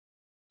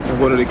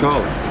What do they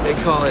call it? They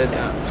call it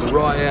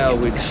Royale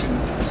with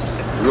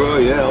cheese.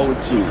 Royale with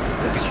cheese.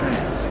 That's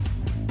right.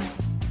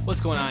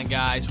 What's going on,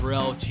 guys?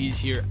 Royale with Cheese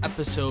here,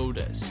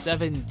 episode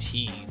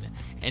 17.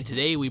 And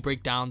today we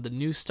break down the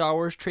new Star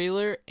Wars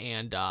trailer,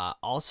 and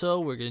also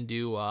we're going to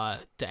do,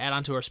 to add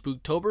on to our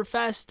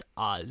Spooktoberfest,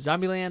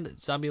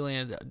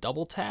 Zombieland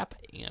Double Tap,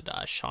 and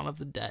Shaun of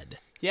the Dead.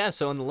 Yeah,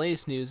 so in the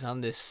latest news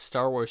on this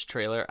Star Wars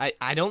trailer,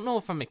 I don't know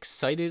if I'm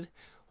excited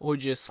or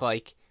just,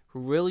 like,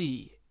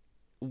 really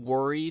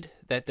worried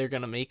that they're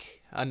going to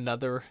make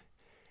another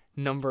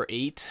number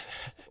 8.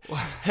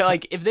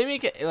 Like, if they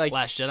make it, like...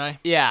 Last Jedi?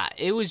 Yeah,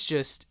 it was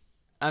just...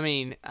 I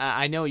mean,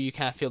 I know you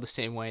kind of feel the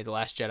same way. The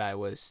Last Jedi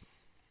was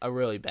a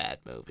really bad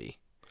movie.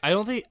 I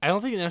don't think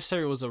it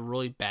necessarily was a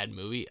really bad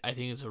movie. I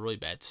think it's a really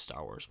bad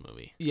Star Wars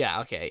movie.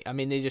 Yeah, okay. I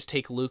mean, they just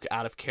take Luke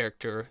out of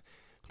character.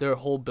 Their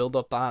whole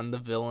build-up on the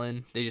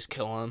villain, they just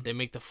kill him. They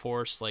make the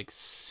Force, like,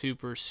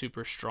 super,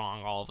 super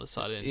strong all of a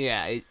sudden.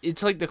 Yeah,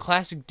 it's like the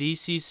classic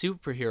DC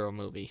superhero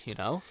movie, you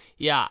know?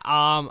 Yeah,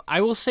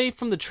 I will say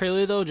from the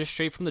trailer, though, just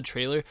straight from the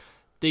trailer,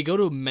 they go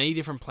to many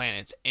different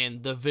planets,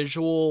 and the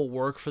visual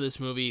work for this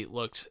movie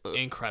looks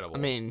incredible. I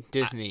mean,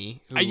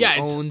 Disney, who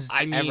owns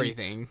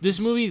everything. This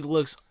movie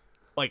looks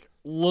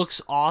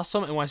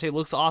awesome, and when I say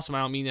looks awesome, I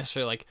don't mean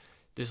necessarily, like,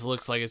 this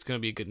looks like it's going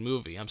to be a good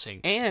movie. I'm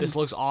saying this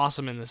looks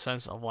awesome in the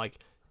sense of, like,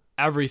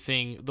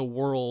 everything, the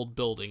world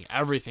building,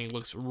 everything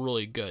looks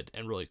really good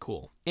and really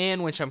cool.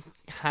 And which I'm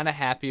kind of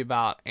happy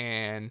about,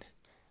 and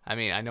I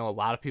mean, I know a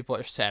lot of people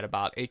are sad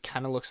about. It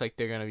kind of looks like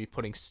they're going to be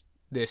putting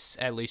this,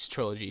 at least,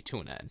 trilogy to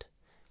an end.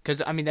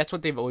 Because, I mean, that's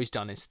what they've always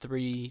done, is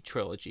 3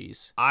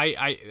 trilogies.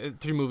 3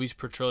 movies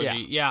per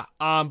trilogy. Yeah.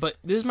 But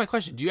this is my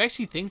question. Do you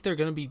actually think they're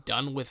going to be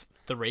done with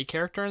the Rey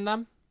character in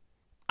them?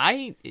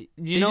 They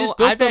just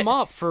built them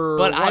up for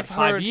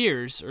 5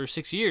 years or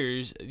 6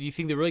 years. Do you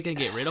think they're really gonna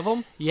get rid of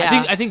them?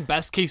 Yeah, I think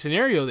best case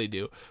scenario they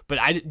do.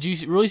 But do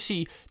you really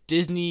see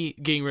Disney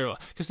getting rid of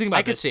them? Because think about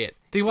I could see it.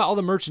 Think about all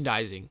the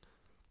merchandising.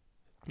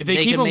 If they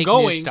keep can them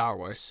going, new Star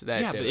Wars.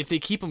 But if they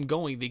keep them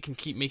going, they can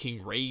keep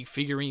making Rey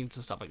figurines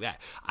and stuff like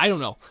that. I don't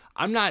know.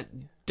 I'm not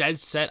dead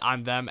set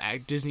on them.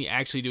 Disney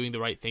actually doing the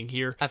right thing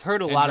here. I've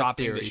heard a lot of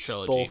theories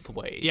both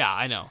ways. Yeah,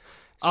 I know.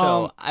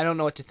 So I don't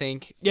know what to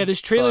think. Yeah,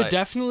 this trailer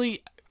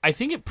definitely. I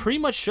think it pretty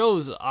much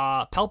shows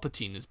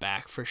Palpatine is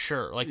back for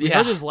sure. Like, we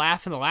heard his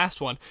laugh in the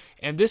last one,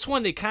 and this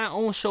one they kind of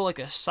almost show like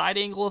a side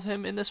angle of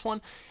him in this one.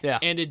 Yeah,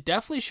 and it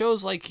definitely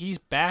shows like he's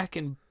back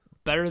and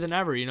better than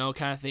ever, you know,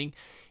 kind of thing.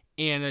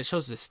 And it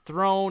shows this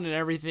throne and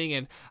everything.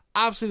 And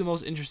obviously, the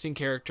most interesting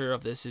character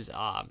of this is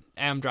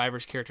Adam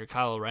Driver's character,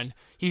 Kylo Ren.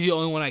 He's the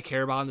only one I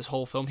care about in this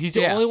whole film. He's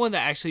the only one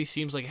that actually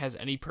seems like has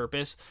any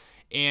purpose.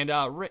 And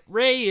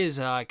Rey is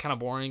kind of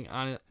boring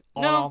on it.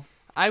 No,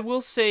 I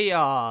will say.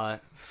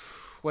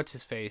 What's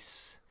his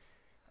face?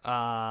 You're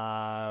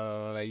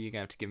gonna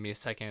have to give me a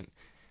second.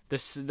 The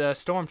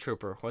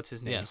stormtrooper. What's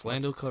his name? Yes,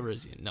 Lando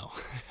Calrissian. No.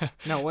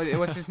 No.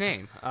 What's his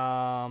name?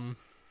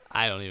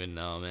 I don't even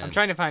know, man. I'm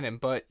trying to find him,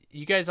 but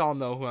you guys all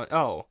know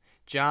who.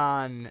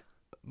 John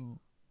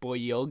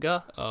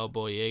Boyega. Oh,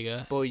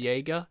 Boyega.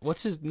 Boyega.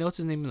 What's his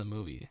name in the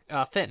movie?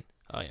 Finn.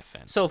 Oh yeah,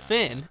 Finn. So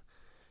Finn,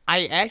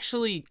 I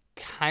actually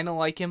kind of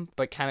like him,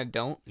 but kind of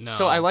don't. No.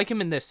 So I like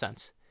him in this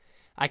sense.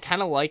 I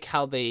kind of like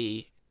how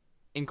they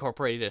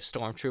incorporated a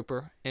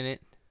stormtrooper in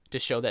it to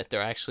show that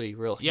they're actually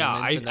real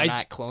humans and they're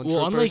not clone troopers.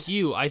 Well, unlike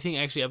you, I think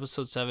actually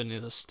Episode 7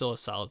 is still a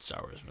solid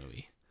Star Wars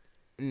movie.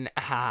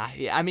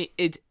 Yeah, I mean,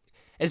 it's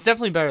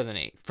definitely better than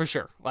 8, for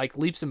sure. Like,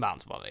 leaps and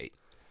bounds above 8.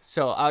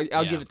 So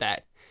I'll give it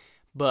that.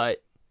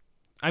 But,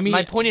 I mean,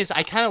 my point is,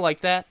 I kind of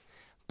like that,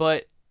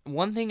 but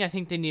one thing I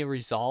think they need to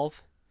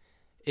resolve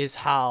is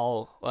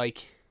how,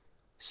 like,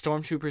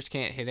 stormtroopers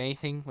can't hit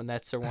anything when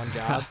that's their one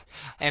job,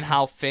 and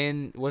how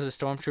Finn was a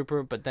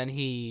stormtrooper, but then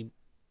he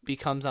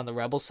becomes on the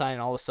rebel side,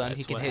 and all of a sudden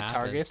he can hit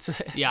targets.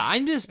 Yeah,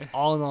 I'm just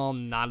all in all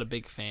not a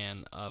big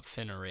fan of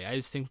Finn or Rey. I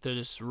just think they're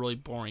just really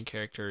boring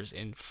characters,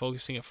 and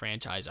focusing a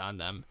franchise on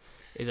them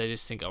is, I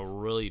just think, a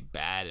really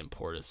bad and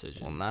poor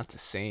decision. Well, not to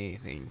say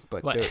anything,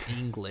 but they're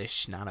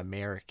English, not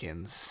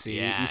Americans. See,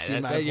 yeah, you see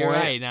my you're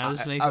point? right. Now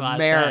this makes a lot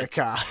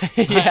America. of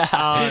sense.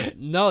 Yeah.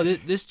 No,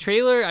 this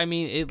trailer, I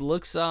mean, it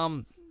looks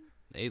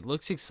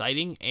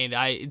exciting,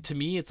 and to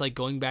me, it's like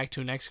going back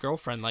to an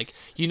ex-girlfriend. Like,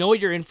 you know what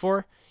you're in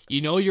for. You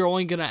know you're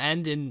only gonna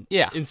end in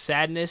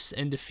sadness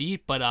and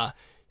defeat, but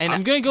and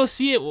I'm gonna go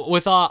see it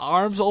with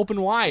arms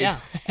open wide. Yeah,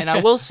 and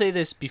I will say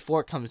this before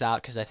it comes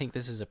out, because I think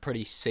this is a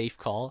pretty safe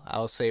call.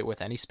 I'll say it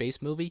with any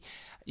space movie.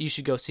 You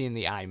should go see in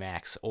the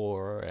IMAX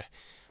or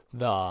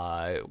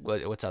the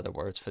what's other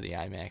words for the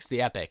IMAX?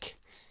 The Epic.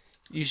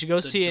 You should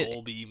go see it.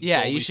 Dolby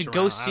you should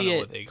go see it.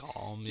 What they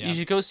call them. Yeah. You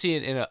should go see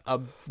it in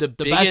the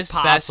biggest,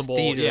 best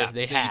theater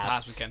they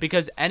have.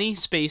 Because any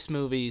space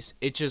movies,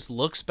 it just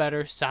looks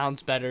better,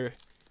 sounds better,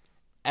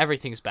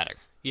 everything's better.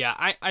 Yeah,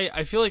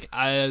 I feel like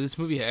this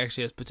movie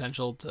actually has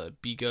potential to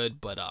be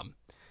good, but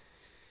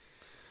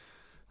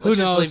who knows?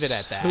 Just leave it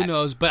at that. Who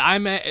knows?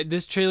 But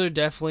this trailer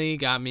definitely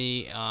got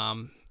me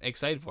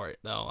excited for it,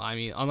 though. I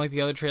mean, unlike the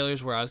other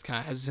trailers where I was kind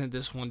of hesitant,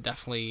 this one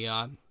definitely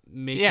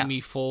making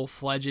me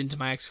full-fledged into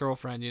my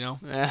ex-girlfriend, you know?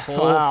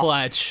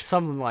 Full-fledged.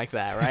 Something like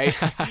that,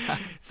 right?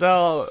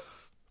 So,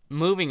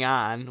 moving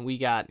on, we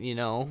got,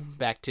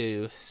 back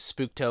to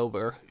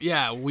Spooktober.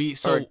 Yeah,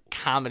 or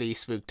comedy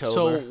Spooktober.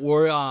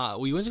 So,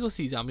 we went to go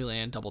see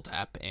Zombieland Double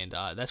Tap, and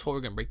that's what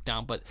we're going to break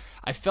down. But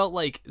I felt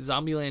like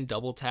Zombieland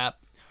Double Tap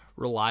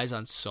relies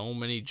on so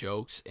many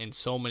jokes and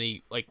so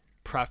many, like,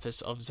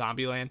 preface of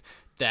Zombieland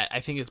that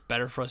I think it's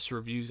better for us to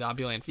review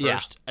Zombieland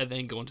first and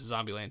then go into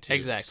Zombieland 2.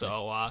 Exactly.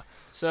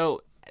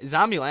 So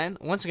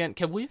Zombieland, once again,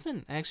 we've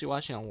been actually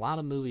watching a lot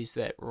of movies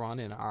that run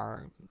in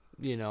our,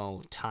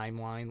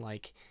 timeline.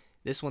 Like,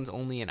 this one's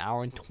only an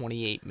hour and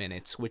 28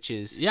 minutes, which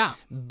is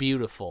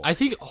beautiful. I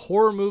think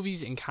horror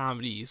movies and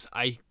comedies,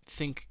 I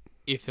think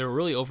if they're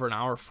really over an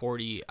hour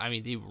 40, I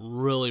mean, they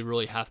really,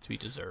 really have to be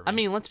deserving. I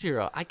mean, let's be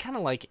real. I kind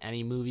of like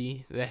any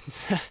movie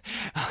that's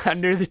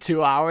under the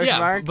 2 hours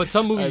mark. But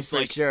some movies,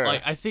 like sure.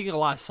 I think a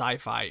lot of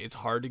sci-fi, it's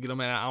hard to get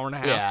them in an hour and a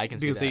half. Yeah, I can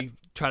see that. Because they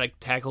try to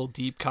tackle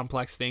deep,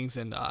 complex things.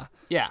 And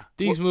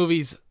these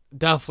movies,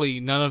 definitely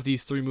none of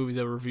these 3 movies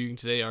that we're reviewing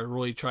today are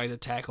really trying to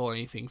tackle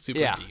anything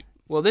super deep.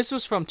 Well, this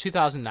was from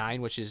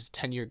 2009, which is a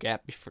 10-year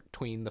gap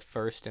between the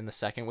first and the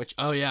second, which...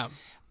 Oh, yeah.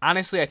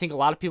 Honestly, I think a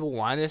lot of people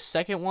wanted a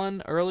second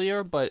one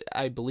earlier, but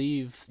I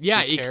believe the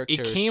characters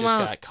it came just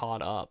out, got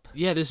caught up.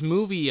 Yeah, this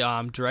movie,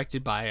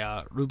 directed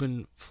by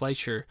Ruben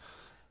Fleischer,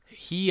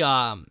 he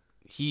kind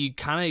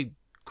of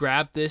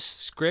grabbed this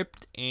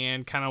script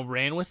and kind of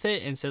ran with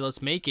it and said,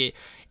 let's make it.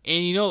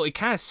 And, it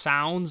kind of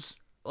sounds...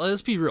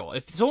 Let's be real.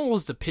 If someone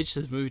was to pitch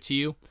this movie to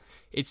you,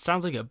 it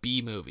sounds like a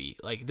B movie.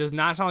 Like, it does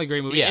not sound like a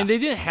great movie. Yeah. And they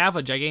didn't have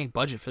a gigantic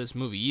budget for this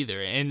movie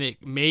either. And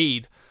it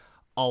made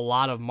a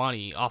lot of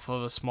money off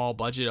of a small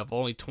budget of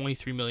only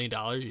 $23 million,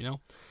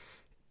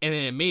 And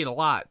it made a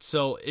lot.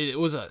 So it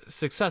was a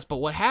success. But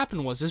what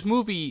happened was this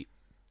movie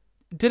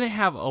didn't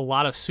have a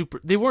lot of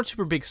they weren't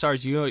super big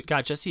stars. It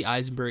got Jesse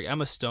Eisenberg,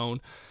 Emma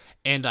Stone,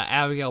 and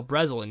Abigail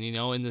Breslin,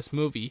 in this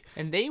movie.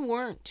 And they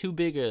weren't too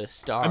big a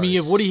stars. I mean,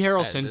 you have Woody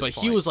Harrelson, but point.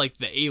 he was like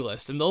the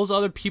A-list. And those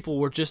other people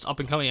were just up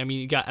and coming. I mean,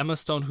 you got Emma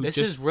Stone, who This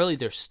is really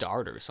their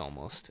starters,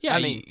 almost. Yeah,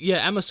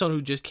 Emma Stone,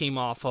 who just came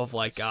off of,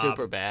 like...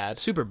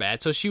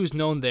 Superbad. So she was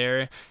known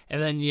there.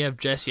 And then you have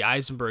Jesse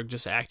Eisenberg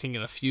just acting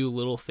in a few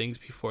little things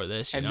before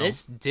this, And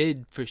this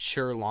did, for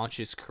sure, launch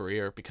his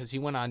career, because he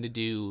went on to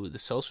do The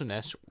Social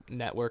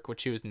Network,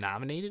 which he was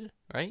nominated,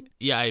 right?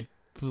 Yeah, I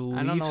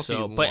believe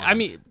so, but I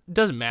mean, it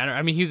doesn't matter.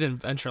 I mean, he was in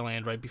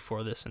Adventureland right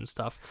before this and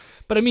stuff.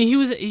 But I mean,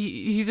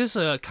 he's just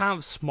a kind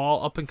of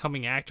small up and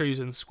coming actor. He's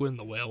in Squid and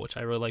the Whale, which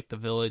I really like. The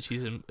Village,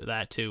 he's in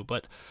that too.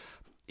 But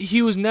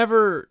he was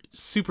never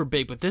super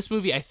big. But this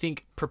movie, I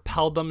think,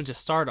 propelled them into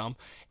stardom.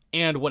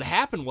 And what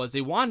happened was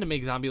they wanted to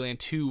make Zombieland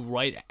 2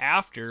 right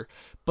after,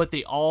 but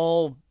they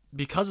all,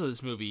 because of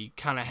this movie,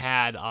 kind of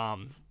had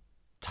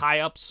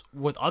tie-ups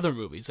with other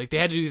movies. Like, they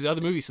had to do these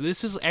other movies. So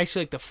this is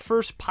actually like the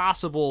first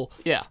possible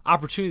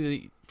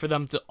opportunity for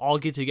them to all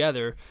get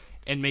together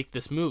and make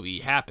this movie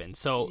happen.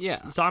 So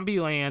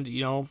Zombieland,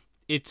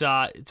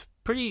 it's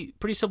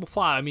pretty simple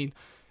plot. I mean,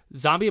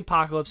 zombie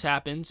apocalypse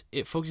happens.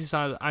 It focuses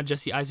on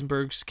Jesse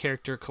Eisenberg's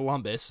character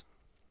Columbus.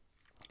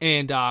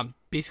 And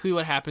basically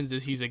what happens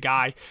is he's a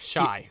guy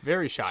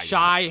very shy.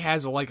 Shy,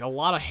 has like a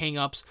lot of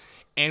hang-ups,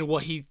 and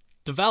what he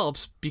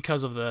develops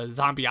because of the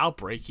zombie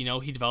outbreak, he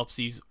develops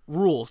these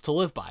rules to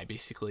live by,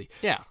 basically.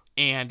 Yeah.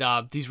 And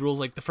these rules,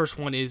 like the first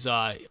one is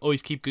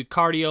always keep good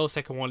cardio.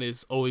 Second one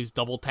is always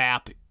double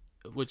tap,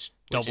 which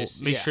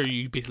make sure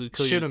you basically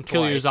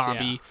kill your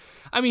zombie. Yeah.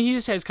 I mean, he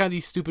just has kind of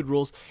these stupid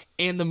rules.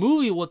 And the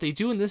movie, what they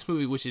do in this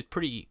movie, which is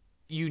pretty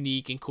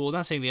unique and cool.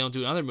 Not saying they don't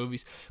do it in other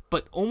movies,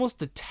 but almost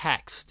the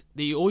text.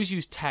 They always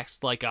use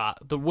text, like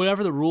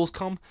whatever the rules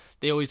come,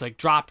 they always like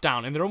drop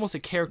down, and they're almost a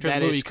character in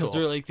the movie because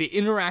they're like they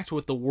interact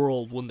with the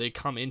world when they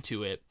come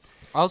into it.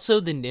 Also,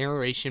 the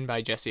narration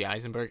by Jesse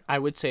Eisenberg. I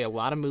would say a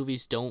lot of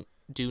movies don't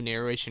do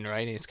narration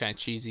right, and it's kind of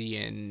cheesy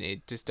and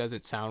it just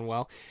doesn't sound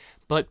well.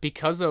 But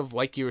because of,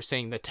 like you were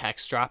saying, the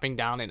text dropping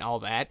down and all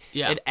that,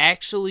 it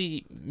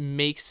actually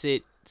makes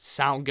it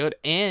sound good.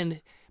 And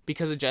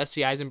because of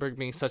Jesse Eisenberg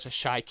being such a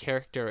shy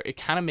character, it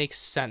kind of makes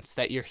sense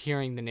that you're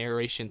hearing the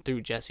narration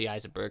through Jesse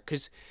Eisenberg.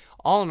 Because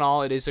all in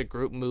all, it is a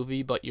group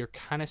movie, but you're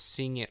kind of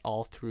seeing it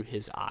all through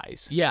his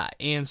eyes. Yeah,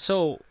 and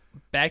so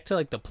back to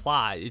like the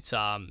plot, it's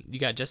you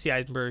got Jesse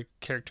Eisenberg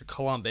character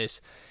Columbus.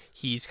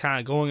 He's kind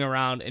of going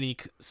around and he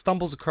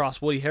stumbles across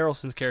Woody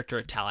Harrelson's character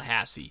at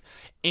Tallahassee.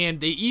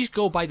 And they each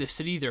go by the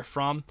city they're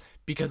from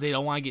because they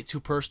don't want to get too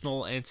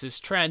personal, and it's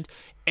this trend.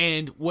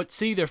 And what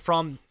city they're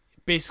from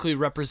basically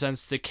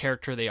represents the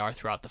character they are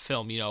throughout the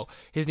film.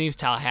 His name's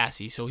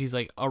Tallahassee, so he's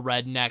like a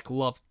redneck,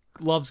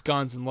 loves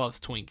guns and loves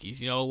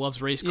Twinkies,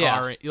 loves race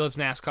car, he loves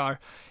NASCAR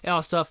and all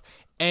that stuff.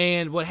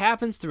 And what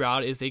happens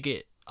throughout is they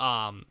get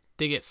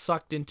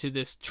sucked into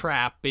this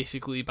trap,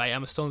 basically, by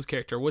Emma Stone's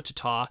character,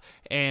 Wichita,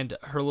 and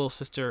her little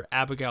sister,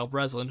 Abigail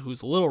Breslin,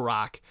 who's Little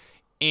Rock.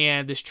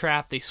 And this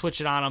trap, they switch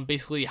it on them,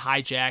 basically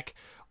hijack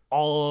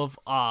all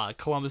of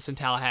Columbus and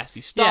Tallahassee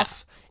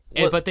stuff.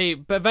 But they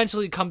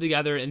eventually come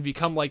together and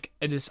become like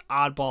this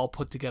oddball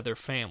put together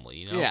family,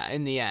 you know? Yeah,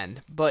 in the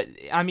end. But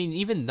I mean,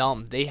 even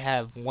them, they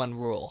have one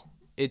rule.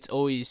 It's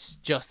always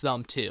just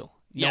them two.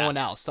 No one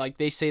else. Like,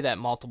 they say that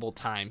multiple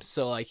times.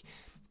 So, like,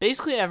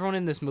 basically everyone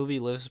in this movie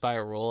lives by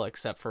a rule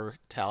except for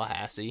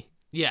Tallahassee.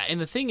 Yeah, and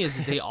the thing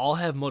is, they all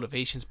have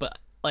motivations, but,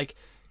 like,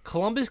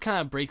 Columbus kind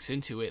of breaks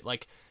into it.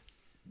 Like,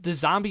 the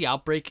zombie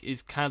outbreak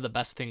is kind of the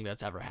best thing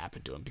that's ever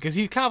happened to him, because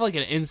he's kind of like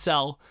an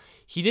incel.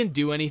 He didn't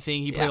do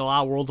anything. He played a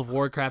lot of World of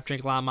Warcraft,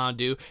 drank a lot of Mountain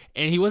Dew,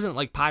 and he wasn't,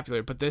 like,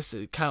 popular, but this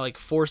kind of, like,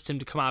 forced him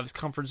to come out of his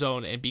comfort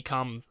zone and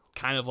become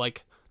kind of,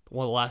 like,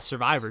 one of the last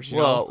survivors, you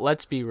know? Well,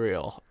 let's be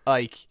real.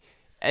 Like,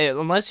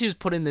 unless he was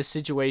put in this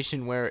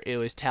situation where it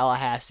was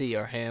Tallahassee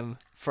or him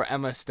for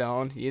Emma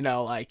Stone, you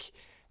know, like,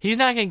 he's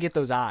not going to get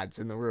those odds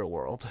in the real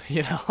world,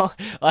 you know?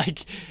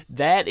 Like,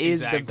 that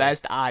is the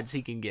best odds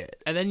he can get.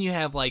 And then you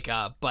have, like,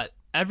 but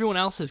everyone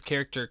else's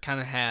character kind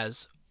of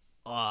has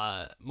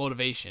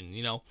motivation,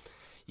 you know?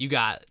 You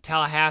got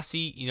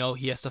Tallahassee, you know,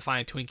 he has to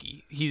find a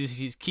Twinkie.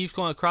 He keeps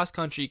going across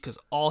country because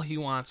all he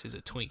wants is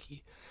a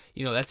Twinkie.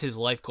 You know, that's his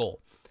life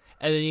goal.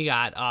 And then you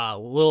got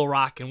Little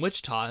Rock and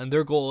Wichita, and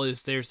their goal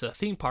is there's a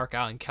theme park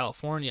out in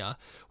California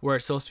where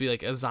it's supposed to be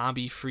like a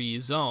zombie-free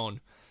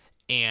zone,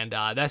 and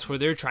that's where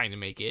they're trying to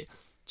make it.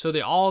 So they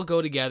all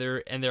go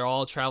together, and they're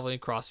all traveling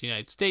across the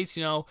United States,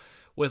 you know,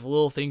 with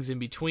little things in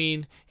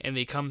between, and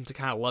they come to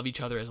kind of love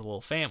each other as a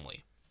little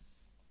family.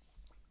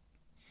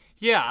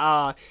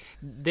 Yeah,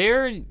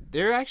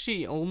 there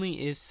actually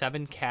only is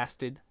 7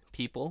 casted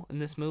people in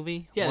this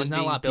movie. Yeah, there's not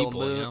a lot of Bill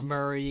people. You know?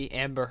 Murray,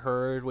 Amber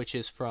Heard, which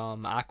is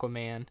from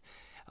Aquaman,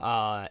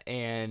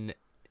 and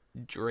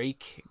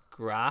Drake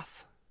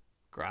Graff,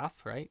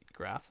 right?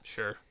 Graff.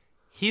 Sure.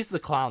 He's the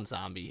clown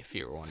zombie, if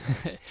you're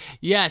wondering.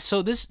 Yeah,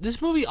 so this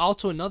movie,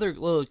 also another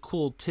little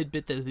cool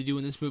tidbit that they do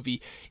in this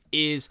movie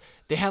is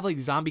they have like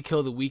zombie kill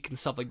of the week and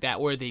stuff like that,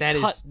 where they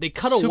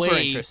cut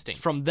away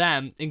from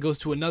them and goes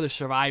to another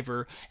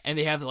survivor, and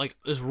they have like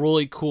this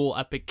really cool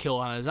epic kill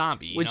on a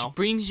zombie, which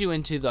brings you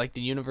into like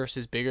the universe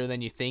is bigger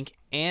than you think,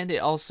 and it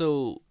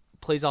also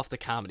plays off the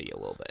comedy a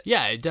little bit.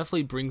 Yeah, it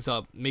definitely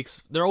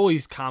they're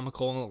always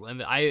comical,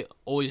 and I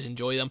always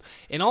enjoy them.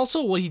 And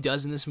also what he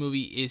does in this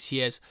movie is he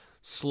has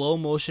slow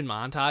motion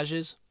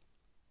montages,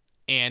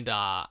 and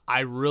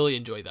I really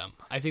enjoy them.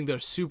 I think they're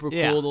super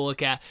cool to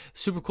look at,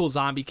 super cool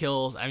zombie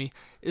kills. I mean,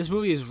 this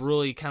movie is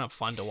really kind of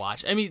fun to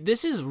watch. I mean,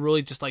 this is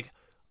really just like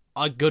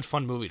a good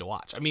fun movie to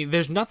watch. I mean,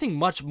 there's nothing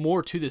much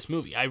more to this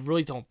movie. I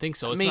really don't think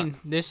so.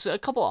 There's a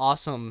couple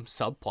awesome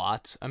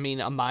subplots. I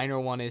mean, a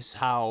minor one is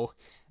how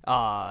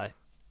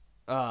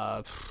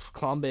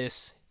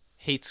Columbus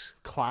hates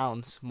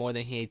clowns more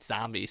than he hates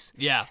zombies.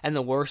 Yeah. And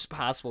the worst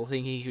possible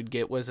thing he could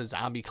get was a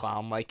zombie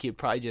clown. Like, he'd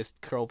probably just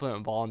curl up in a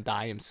ball and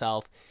die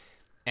himself.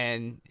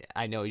 And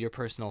I know your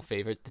personal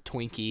favorite, the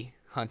Twinkie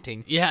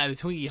hunting. Yeah, the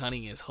Twinkie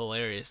hunting is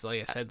hilarious.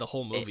 Like I said, the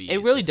whole movie.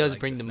 It really does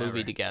bring the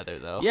movie together,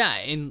 though. Yeah,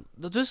 and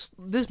this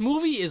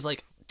movie is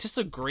like just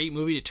a great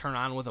movie to turn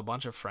on with a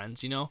bunch of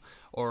friends, you know,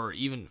 or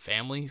even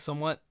family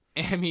somewhat.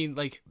 I mean,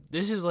 like,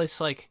 this is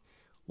like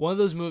one of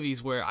those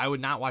movies where I would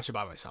not watch it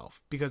by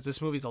myself, because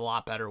this movie's a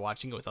lot better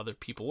watching it with other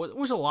people,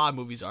 which a lot of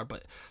movies are,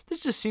 but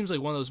this just seems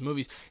like one of those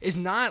movies. It's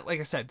not, like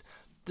I said,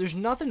 there's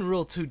nothing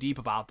real too deep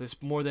about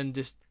this more than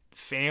just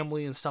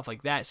family and stuff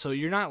like that, so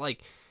you're not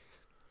like,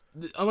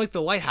 unlike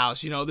The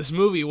Lighthouse, you know, this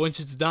movie, once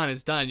it's done,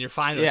 you're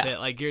fine with it.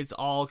 Like, it's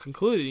all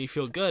concluded and you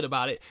feel good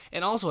about it.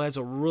 And also has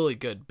a really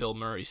good Bill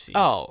Murray scene.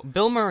 Oh,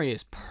 Bill Murray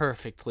is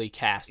perfectly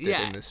casted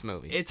in this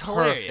movie. It's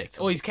hilarious.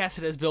 Oh, he's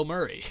casted as Bill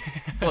Murray.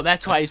 Well,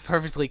 that's why he's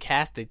perfectly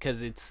casted,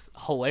 because it's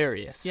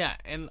hilarious. Yeah,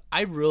 and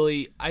I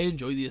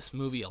enjoy this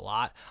movie a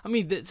lot. I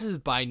mean, this is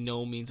by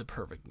no means a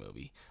perfect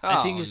movie.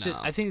 I think it's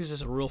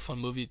just a real fun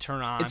movie to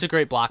turn on. It's a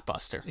great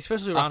blockbuster.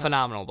 Especially around a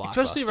phenomenal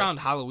blockbuster. Especially around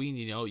Halloween,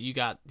 you know, you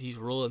got these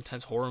real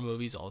intense horror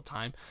movies all the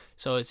time.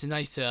 So it's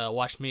nice to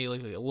watch maybe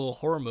like a little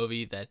horror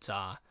movie that's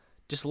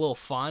just a little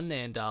fun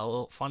and a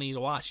little funny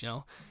to watch, you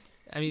know.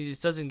 I mean, it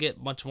doesn't get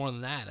much more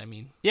than that. I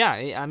mean,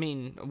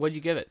 what'd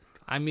you give it?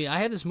 I mean, I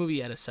had this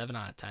movie at a 7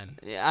 out of 10.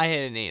 Yeah, I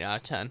had an 8 out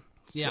of 10.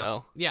 Yeah,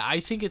 so. Yeah, I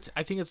think it's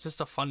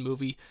just a fun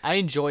movie. I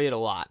enjoy it a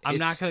lot. I'm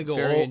not gonna go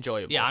very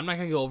enjoyable. Yeah, I'm not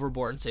gonna go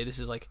overboard and say this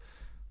is like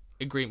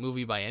a great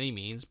movie by any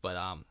means, but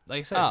like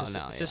I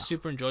said, it's just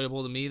super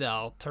enjoyable to me that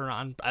I'll turn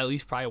on at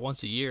least probably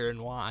once a year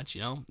and watch,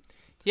 you know.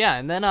 Yeah,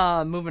 and then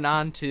moving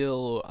on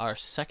to our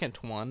second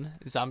one,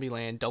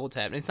 Zombieland Double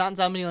Tap. And it's not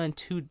Zombieland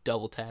 2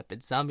 Double Tap,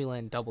 it's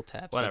Zombieland Double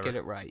Tap, Whatever. So get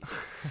it right.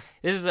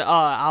 This is an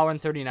hour and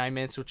 39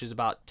 minutes, which is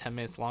about 10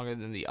 minutes longer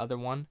than the other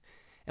one.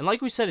 And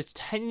like we said, it's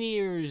 10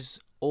 years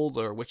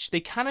older, which they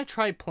kind of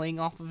tried playing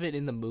off of it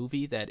in the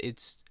movie, that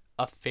it's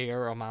a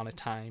fair amount of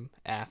time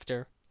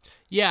after.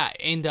 Yeah,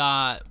 and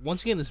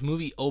once again, this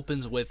movie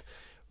opens with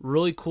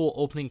really cool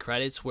opening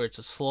credits where it's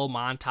a slow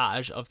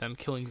montage of them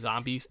killing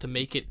zombies to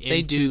make it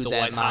into the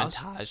White House.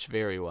 They do that montage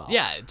very well.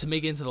 Yeah, to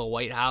make it into the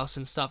White House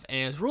and stuff,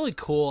 and it's really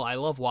cool. I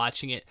love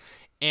watching it.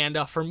 And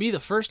for me, the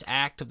first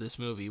act of this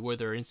movie, where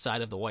they're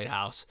inside of the White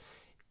House,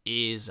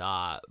 is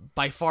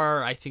by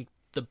far, I think,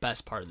 the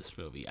best part of this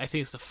movie. I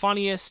think it's the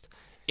funniest.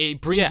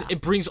 It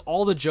brings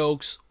all the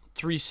jokes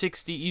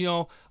 360, you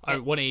know,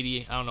 or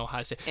 180. I don't know how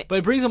to say, but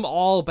it brings them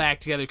all back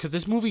together because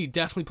this movie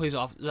definitely plays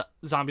off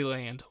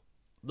Zombieland,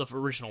 the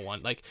original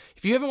one. Like,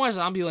 if you haven't watched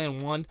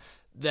Zombieland 1,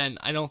 then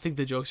I don't think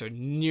the jokes are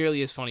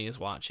nearly as funny as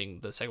watching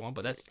the second one,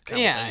 but that's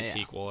kind of any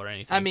sequel or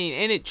anything. I mean,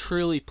 and it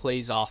truly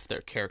plays off their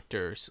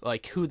characters,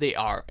 like who they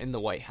are in the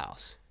White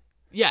House.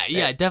 Yeah,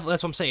 definitely.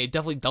 That's what I'm saying. It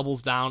definitely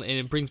doubles down, and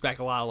it brings back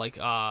a lot of, like,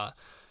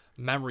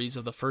 memories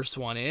of the first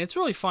one, and it's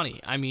really funny.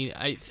 I mean,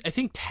 I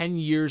think 10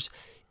 years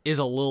is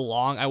a little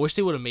long. I wish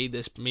they would have made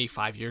this maybe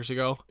 5 years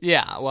ago.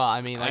 Yeah, well,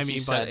 I mean, like you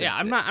said, but,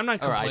 I'm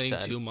not complaining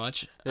too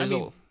much.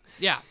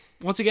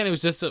 Once again, it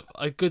was just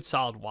a good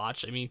solid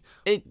watch. I mean,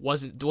 it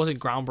wasn't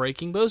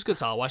groundbreaking, but it was a good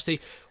solid watch.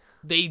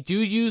 They do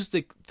use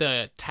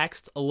the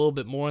text a little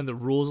bit more and the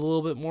rules a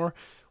little bit more,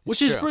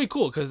 which is pretty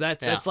cool because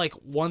that's like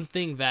one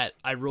thing that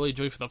I really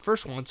enjoyed from the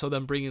first one. So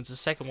them bringing in the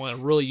second one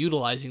and really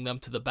utilizing them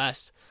to the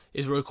best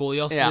is really cool.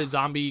 He also did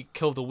Zombie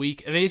Kill of the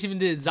Week, and they even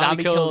did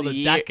Zombie Kill of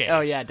the Decade.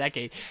 Oh yeah,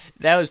 Decade.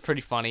 That was pretty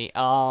funny.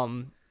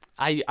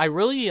 I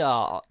really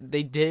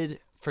they did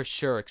for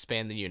sure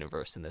expand the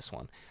universe in this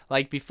one.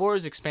 Like, before, it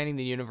was expanding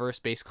the universe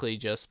basically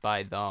just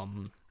by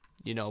them,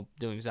 you know,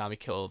 doing Zombie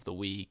Kill of the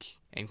Week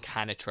and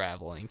kind of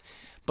traveling.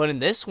 But in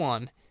this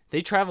one,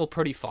 they travel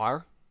pretty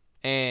far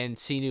and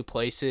see new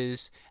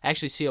places,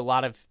 actually see a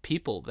lot of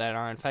people that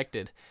are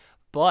infected.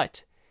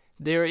 But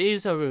there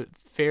is a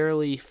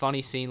fairly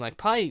funny scene,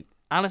 like,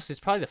 honestly, it's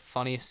probably the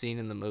funniest scene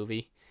in the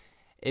movie,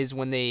 is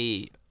when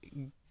they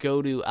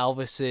go to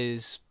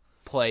Elvis's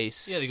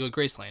place. Yeah, they go to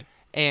Graceland.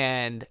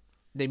 And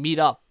they meet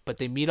up, but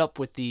they meet up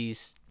with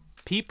these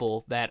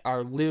people that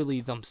are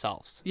literally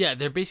themselves. Yeah,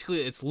 they're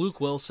basically, it's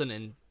Luke Wilson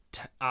and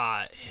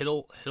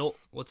Hiddle,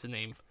 what's his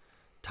name?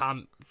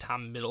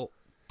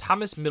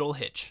 Thomas Middle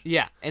Hitch.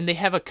 Yeah, and they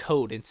have a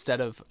code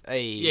instead of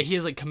a... Yeah, he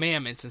has, like,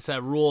 commandments instead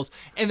of rules,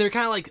 and they're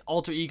kind of like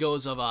alter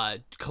egos of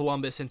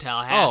Columbus and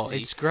Tallahassee. Oh,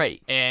 it's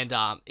great. And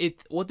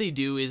what they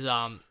do is,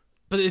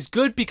 but it's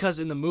good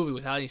because in the movie,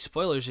 without any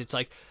spoilers, it's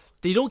like,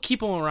 they don't keep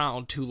them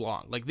around too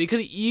long. Like, they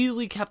could have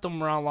easily kept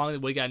them around longer.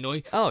 It would have got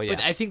annoying. Oh, yeah.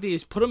 But I think they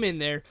just put them in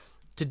there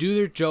to do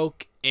their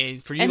joke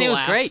and for you to laugh. And it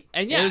was great.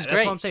 And yeah, that's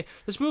what I'm saying.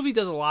 This movie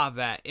does a lot of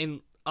that.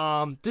 And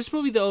this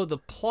movie, though, the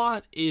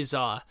plot is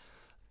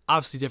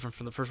obviously different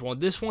from the first one.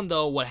 This one,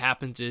 though, what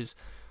happens is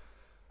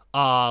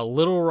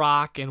Little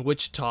Rock and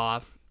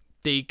Wichita,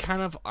 they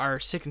kind of are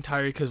sick and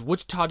tired because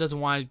Wichita doesn't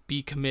want to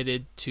be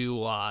committed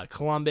to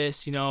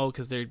Columbus, you know,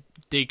 because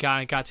they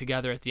kind of got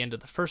together at the end of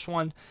the first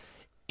one.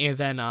 And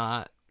then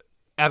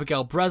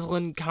Abigail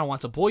Breslin kind of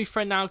wants a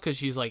boyfriend now because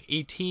she's like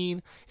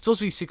 18. It's supposed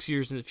to be 6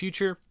 years in the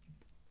future.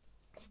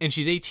 And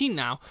she's 18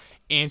 now.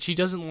 And she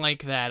doesn't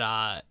like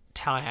that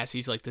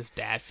Tallahassee's like this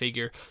dad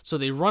figure. So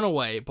they run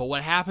away. But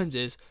what happens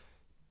is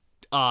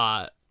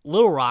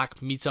Little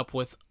Rock meets up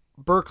with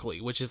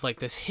Berkeley, which is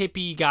like this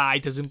hippie guy,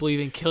 doesn't believe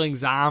in killing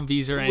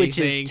zombies or anything. Which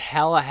is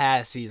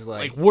Tallahassee's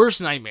like worst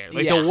nightmare.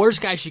 Like the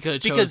worst guy she could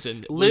have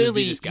chosen. Because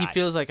literally he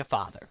feels like a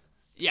father.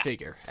 Yeah.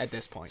 Figure at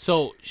this point.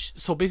 So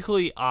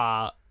basically,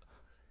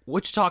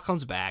 Wichita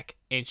comes back,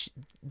 and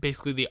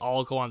basically they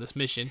all go on this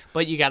mission.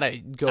 But you gotta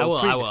go.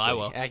 I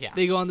will. Yeah.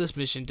 They go on this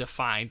mission to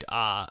find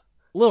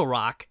Little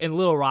Rock, and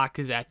Little Rock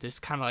is at this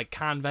kind of like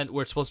convent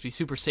where it's supposed to be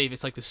super safe.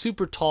 It's like the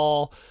super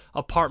tall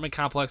apartment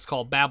complex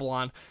called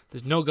Babylon.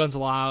 There's no guns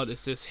allowed.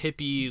 It's this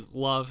hippie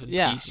love and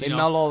peace. They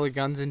melt all the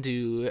guns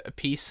into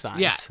peace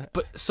signs. Yeah,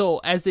 but so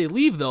as they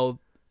leave though.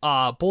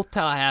 Both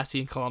Tallahassee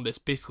and Columbus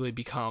basically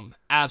become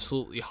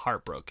absolutely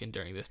heartbroken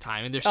during this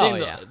time, and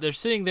they're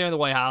sitting there in the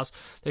White House.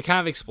 They're kind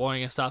of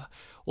exploring and stuff.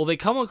 Well, they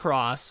come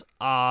across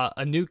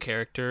a new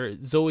character,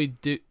 Zoe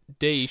Deutsch.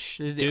 This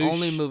is the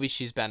only movie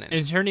she's been in,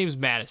 and her name's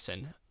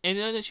Madison.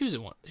 And she was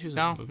in one. She was in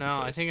a movie. No,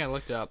 I think I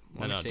looked it up.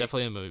 No,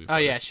 definitely in a movie. Oh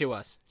yeah, she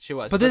was.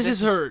 But this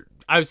is her.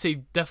 I would say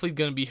definitely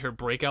going to be her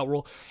breakout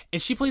role,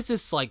 and she plays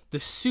this like the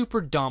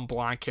super dumb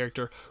blonde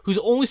character who's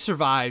only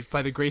survived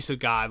by the grace of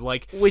God.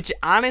 Like, which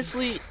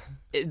honestly,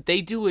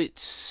 they do it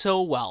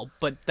so well,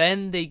 but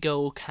then they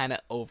go kind of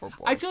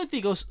overboard. I feel like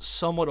they go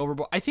somewhat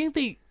overboard. I think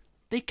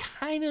they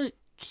kind of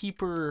keep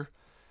her.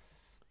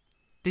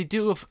 They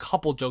do a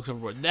couple jokes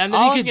overboard, and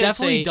they could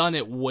definitely done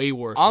it way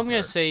worse. All I'm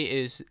gonna say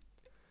is,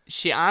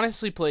 she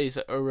honestly plays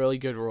a really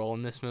good role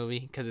in this movie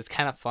because it's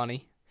kind of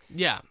funny.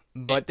 Yeah.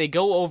 But they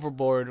go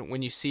overboard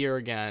when you see her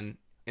again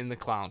in the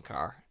clown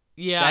car.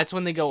 Yeah. That's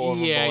when they go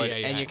overboard.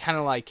 And you're kind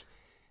of like...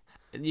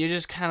 You're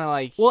just kind of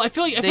like... Well, I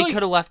feel like... They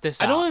could have left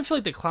this out. I don't even feel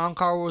like the clown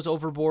car was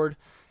overboard.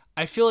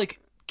 I feel like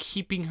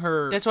keeping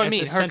her... That's what I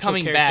mean. Her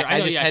coming back.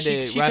 I just had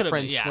to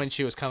reference when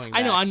she was coming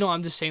back. I know.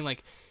 I'm just saying,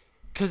 like...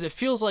 Because it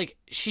feels like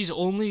she's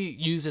only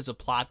used as a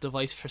plot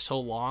device for so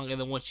long. And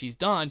then once she's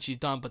done.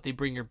 But they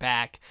bring her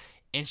back.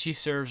 And she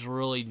serves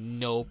really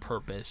no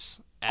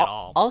purpose at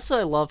all. Also,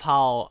 I love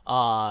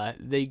how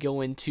they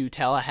go into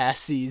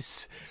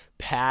Tallahassee's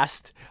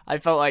past. I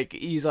felt like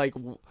he's like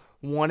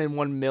 1 in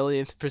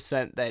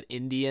 1,000,000% that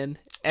Indian,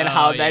 and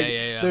how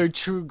their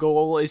true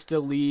goal is to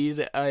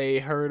lead a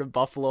herd of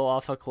buffalo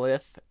off a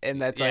cliff,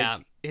 and that's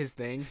like his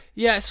thing.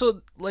 Yeah,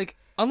 so like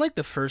unlike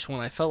the first one,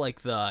 I felt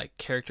like the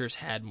characters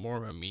had more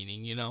of a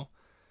meaning, you know?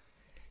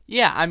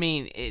 Yeah, I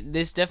mean,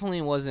 this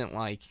definitely wasn't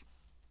like,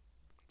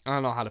 I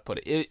don't know how to put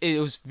it. It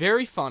was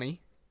very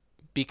funny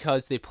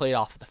because they played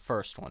off the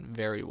first one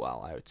very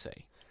well, I would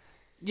say.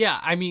 Yeah,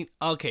 I mean,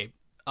 okay.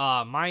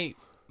 My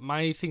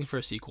thing for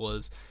a sequel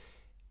is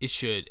it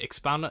should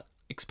expound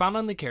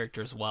on the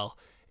characters well.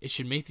 It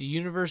should make the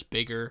universe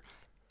bigger,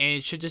 and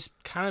it should just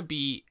kind of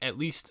be at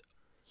least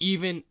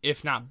even,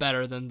 if not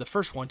better than the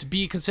first one, to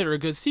be considered a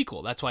good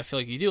sequel. That's why I feel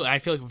like you do. And I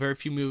feel like very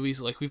few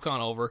movies, like we've gone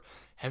over,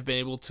 have been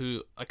able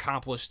to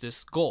accomplish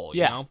this goal.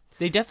 Yeah, you know?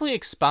 They definitely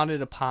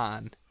expounded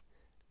upon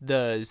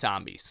the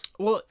zombies.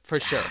 Well, for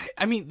sure.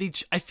 I mean,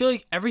 I feel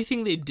like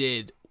everything they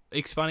did,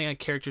 expounding on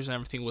characters and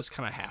everything, was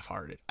kind of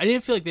half-hearted. I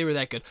didn't feel like they were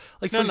that good.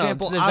 Like, for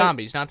example, the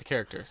zombies, not the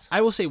characters. I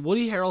will say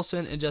Woody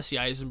Harrelson and Jesse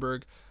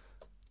Eisenberg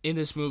in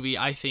this movie,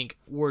 I think,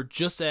 were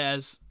just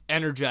as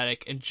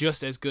energetic and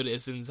just as good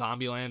as in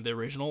Zombieland, the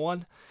original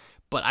one.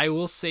 But I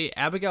will say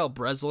Abigail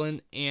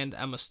Breslin and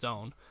Emma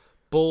Stone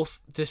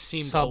both just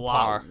seemed a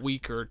lot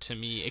weaker to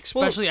me,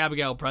 especially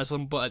Abigail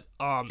Breslin. But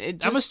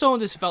Emma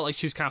Stone just felt like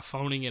she was kind of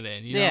phoning it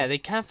in. You know? They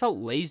kind of felt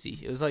lazy.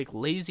 It was like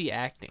lazy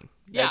acting.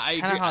 That's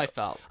kind of how I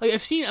felt. Like,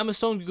 I've seen Emma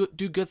Stone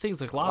do good things,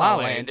 like La La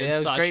Land. It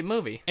was a great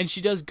movie, and she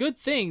does good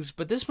things.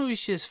 But this movie,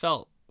 she just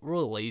felt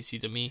real lazy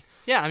to me.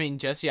 Yeah, I mean,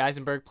 Jesse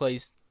Eisenberg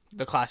plays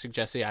the classic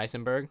Jesse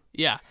Eisenberg.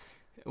 Yeah.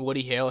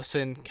 Woody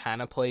Harrelson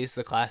kind of plays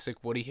the classic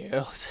Woody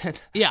Harrelson.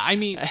 Yeah, I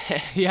mean,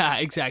 yeah,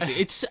 exactly.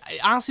 It's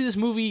honestly, this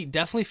movie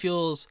definitely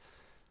feels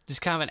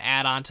just kind of an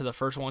add-on to the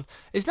first one.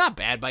 It's not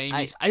bad by any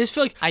means. I just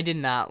feel like I did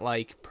not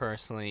like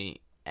personally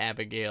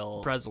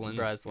Abigail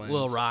Breslin's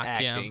Lil Rock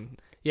acting.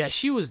 Yeah,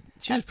 she was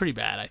pretty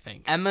bad, I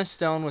think. Emma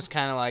Stone was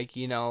kind of like,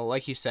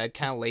 like you said,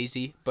 kind of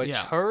lazy, but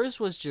hers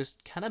was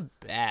just kind of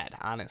bad,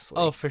 honestly.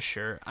 Oh, for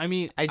sure. I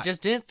mean, I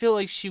just didn't feel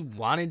like she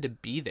wanted to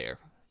be there.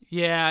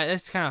 Yeah,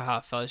 that's kind of how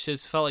it felt. She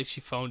just felt like she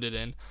phoned it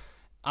in.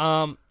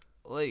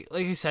 Like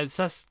I said,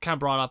 stuff kind of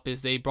brought up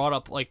is they brought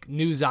up like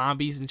new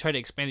zombies and tried to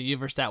expand the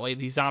universe that way.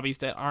 These zombies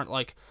that aren't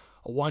like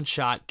a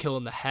one-shot kill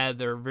in the head,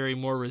 they're very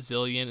more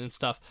resilient and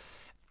stuff.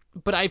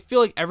 But I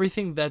feel like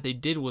everything that they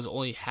did was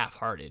only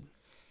half-hearted.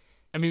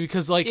 I mean,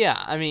 because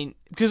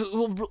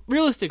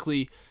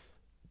realistically,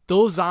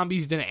 those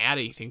zombies didn't add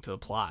anything to the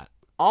plot.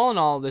 All in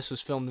all, this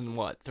was filmed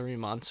in, 3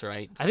 months,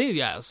 right? I think, it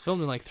was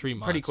filmed in, 3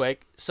 months. Pretty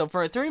quick. So,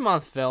 for a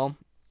 3-month film,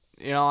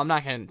 I'm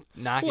not going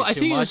to knock it too much. Well, I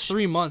think it was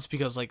 3 months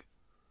because,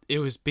 it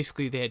was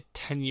basically they had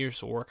 10 years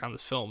to work on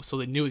this film, so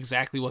they knew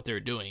exactly what they were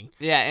doing.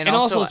 Yeah, and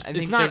also I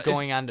think they're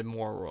going on to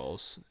more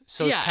roles.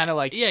 So, it's kind of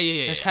like... Yeah.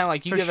 It's kind of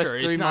like, you give us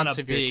 3 months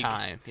of your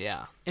time.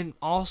 Yeah. And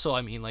also,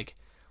 I mean,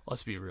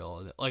 let's be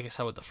real. Like I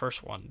said with the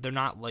first one, they're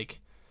not,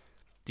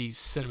 these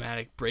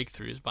cinematic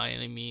breakthroughs by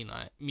any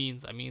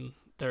means. I mean...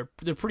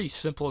 They're pretty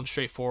simple and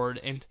straightforward,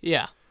 and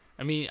yeah,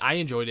 I mean, I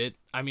enjoyed it.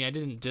 I mean, I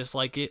didn't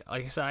dislike it.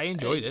 Like I said, I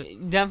enjoyed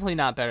it. Definitely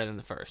not better than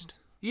the first.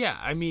 Yeah,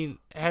 I mean,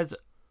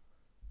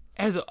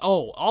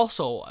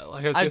 also,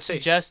 like I was I'd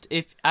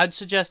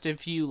suggest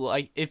if you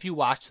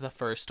watch the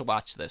first to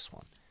watch this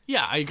one.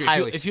 Yeah, I agree.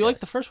 If you like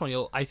the first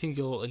one, I think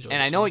you'll enjoy it.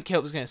 And I know what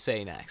Kit was gonna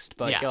say next,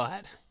 but go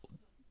ahead.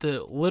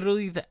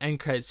 Literally the end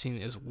credit scene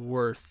is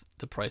worth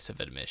the price of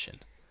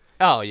admission.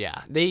 Oh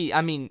yeah,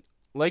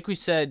 like we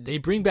said, they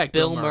bring back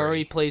Bill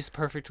Murray plays the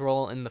perfect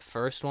role in the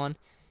first one.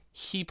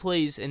 He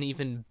plays an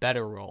even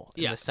better role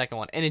in the second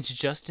one, and it's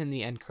just in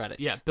the end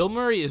credits. Yeah, Bill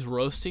Murray is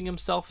roasting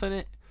himself in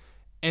it,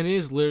 and it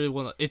is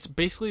literally it's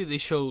basically they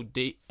show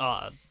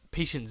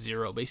Patient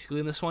Zero basically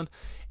in this one,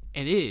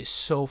 and it is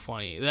so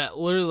funny that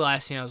literally the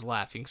last scene I was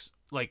laughing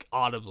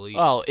audibly.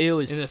 Oh, it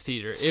was in the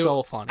theater.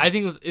 So funny. I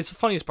think it's the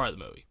funniest part of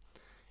the movie,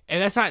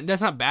 and that's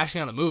not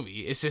bashing on the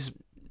movie. It's just.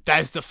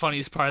 That's the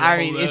funniest part of the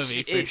whole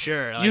movie, for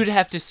sure. You'd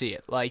have to see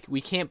it. We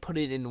can't put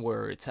it in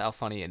words how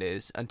funny it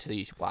is until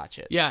you watch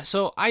it. Yeah,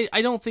 so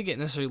I don't think it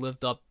necessarily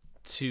lived up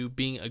to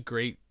being a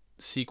great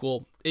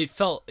sequel. It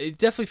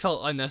definitely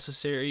felt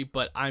unnecessary,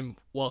 but I'm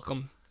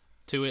welcome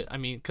to it. I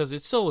mean, because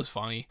it still was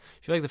funny.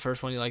 If you like the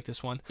first one, you like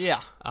this one.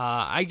 Yeah.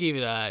 I gave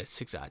it a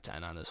 6 out of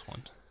 10 on this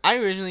one. I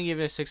originally gave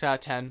it a 6 out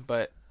of 10,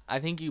 but I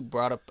think you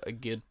brought up a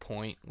good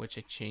point, which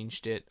I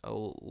changed it a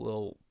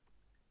little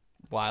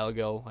while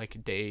ago, like a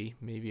day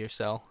maybe or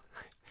so.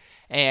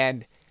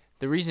 And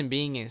the reason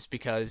being is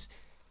because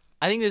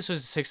I think this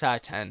was a 6 out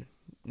of 10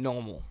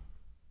 normal,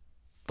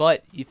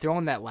 but you throw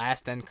in that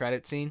last end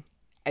credit scene,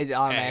 it's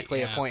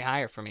automatically a point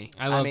higher for me.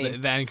 I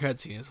mean, the end credit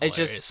scene is hilarious.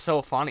 It's just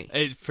so funny.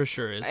 It for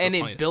sure is, and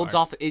it builds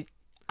off it.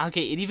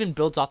 Okay, it even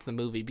builds off the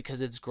movie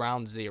because it's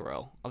ground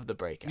zero of the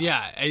breakout.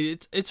 Yeah,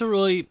 it's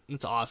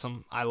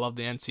awesome. I love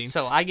the end scene.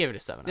 So I gave it a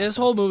 7. This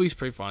whole movie's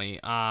pretty funny.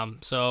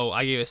 So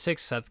I gave it a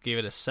 6. Seth gave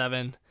it a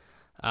 7.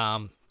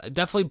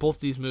 Definitely both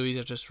of these movies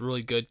are just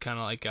really good, kind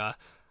of like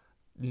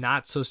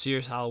not so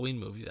serious Halloween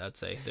movies, I'd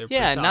say. They're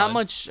pretty solid. Not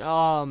much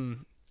I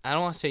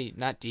don't want to say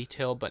not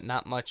detail, but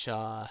not much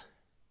what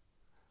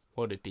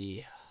would it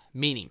be?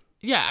 Meaning.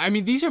 Yeah, I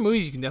mean, these are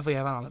movies you can definitely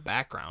have on the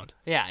background.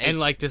 Yeah. And,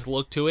 like, just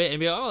look to it and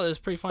be like, oh, that's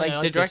pretty funny.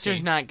 Like, the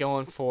director's not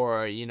going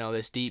for,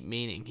 this deep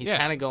meaning. He's Yeah.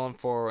 kind of going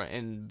for a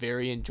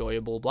very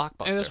enjoyable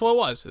blockbuster. And that's what it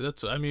was.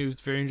 It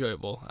was very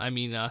enjoyable. I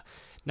mean,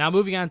 now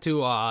moving on to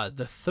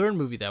the third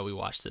movie that we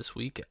watched this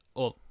week.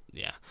 Well,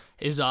 yeah.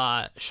 Is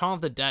Shaun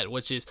of the Dead,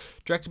 which is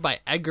directed by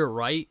Edgar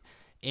Wright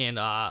and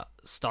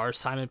stars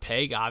Simon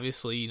Pegg.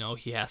 Obviously,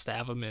 he has to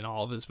have him in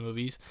all of his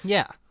movies.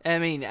 Yeah. I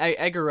mean,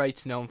 Edgar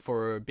Wright's known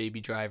for Baby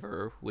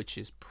Driver, which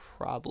is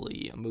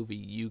probably a movie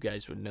you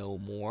guys would know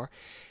more.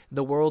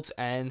 The World's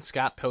End,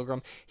 Scott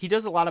Pilgrim. He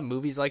does a lot of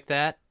movies like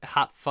that.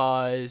 Hot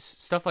Fuzz,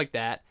 stuff like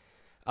that.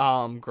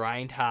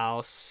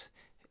 Grindhouse.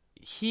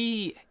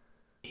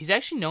 He's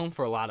actually known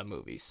for a lot of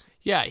movies.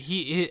 Yeah,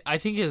 I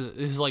think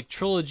his like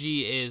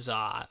trilogy is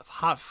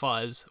Hot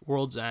Fuzz,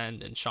 World's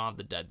End, and Shaun of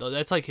the Dead.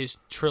 That's like his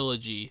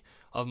trilogy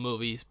of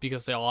movies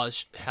because they all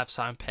have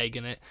Simon Pegg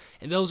in it,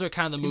 and those are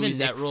kind of the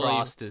movies Even Nick that really.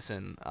 Frost is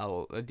in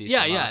a decent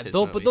Yeah, amount of his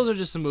but movies. those are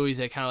just the movies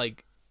that kind of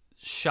like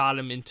shot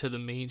him into the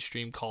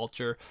mainstream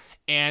culture,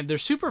 and they're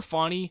super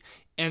funny,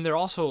 and they're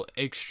also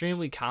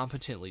extremely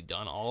competently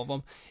done, all of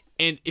them.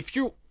 And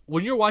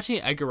when you're watching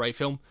an Edgar Wright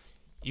film,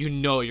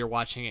 you're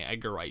watching an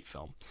Edgar Wright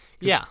film.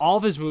 Yeah. All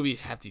of his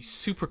movies have these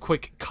super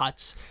quick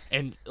cuts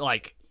and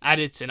like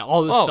edits and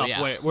all this stuff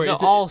where they're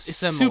it's all it's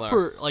similar.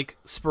 super like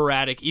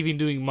sporadic, even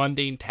doing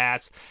mundane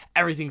tasks.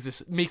 Everything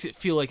just makes it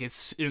feel like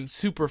it's in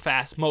super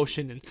fast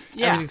motion and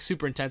everything's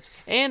super intense.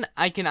 And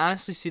I can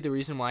honestly see the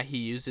reason why he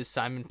uses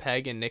Simon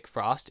Pegg and Nick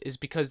Frost is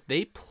because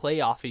they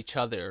play off each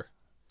other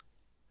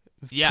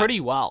pretty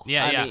well.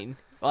 I mean,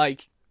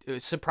 like,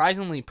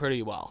 surprisingly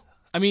pretty well.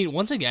 I mean,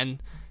 once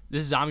again,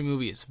 this zombie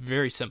movie is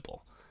very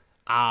simple.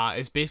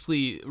 It's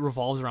basically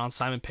revolves around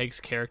Simon Pegg's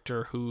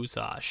character, who's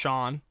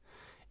Shaun,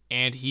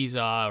 and he's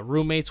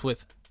roommates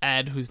with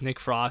Ed, who's Nick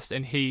Frost,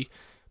 and he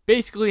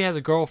basically has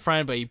a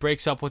girlfriend, but he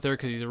breaks up with her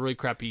because he's a really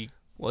crappy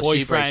boyfriend.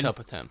 She breaks up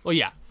with him. Well,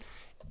 yeah.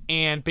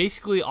 And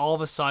basically, all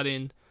of a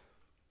sudden,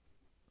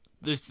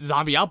 this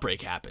zombie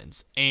outbreak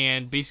happens,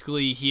 and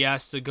basically he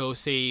has to go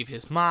save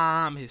his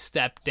mom, his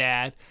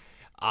stepdad,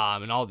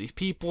 and all these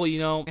people,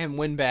 And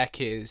win back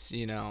his,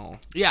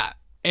 Yeah.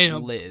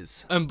 And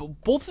Liz. And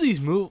both of these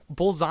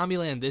both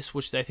Zombieland,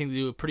 which I think they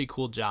do a pretty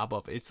cool job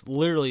of. It's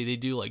literally they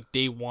do like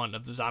day one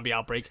of the zombie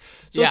outbreak,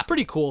 so it's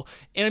pretty cool.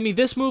 And I mean,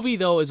 this movie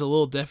though is a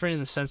little different in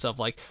the sense of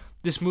like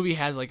this movie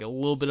has like a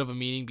little bit of a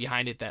meaning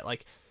behind it that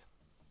like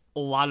a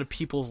lot of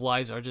people's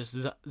lives are just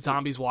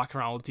zombies walking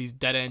around with these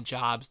dead end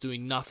jobs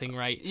doing nothing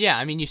right. Yeah,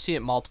 I mean you see it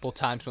multiple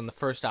times when the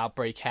first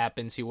outbreak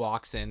happens. He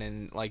walks in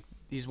and like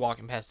he's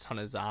walking past a ton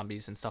of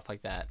zombies and stuff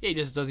like that. Yeah, he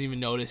just doesn't even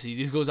notice. He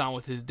just goes on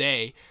with his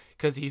day.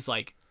 Because he's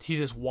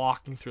just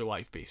walking through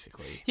life,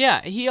 basically.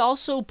 Yeah, he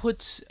also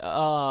puts,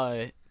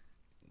 the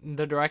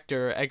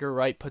director, Edgar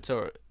Wright, puts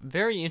a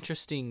very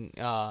interesting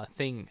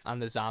thing on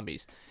the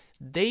zombies.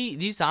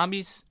 These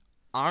zombies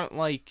aren't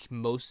like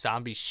most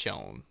zombies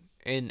shown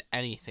in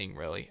anything,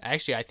 really.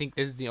 Actually, I think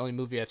this is the only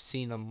movie I've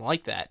seen them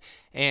like that.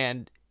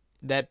 And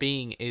that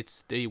being,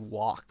 they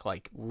walk,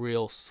 like,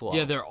 real slow.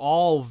 Yeah, they're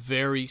all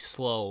very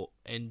slow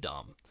and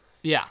dumb.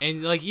 Yeah.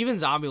 And, like, even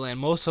Zombieland,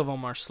 most of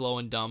them are slow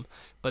and dumb,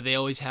 but they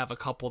always have a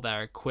couple that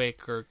are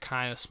quick or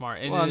kind of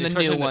smart. And well, especially the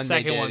new in the one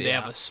second one, they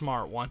yeah. have a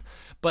smart one.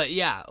 But,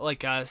 yeah,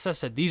 like Seth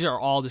said, these are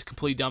all just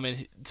completely dumb.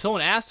 And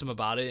someone asked him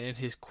about it, and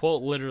his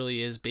quote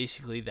literally is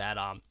basically that,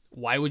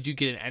 why would you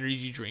get an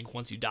energy drink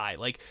once you die?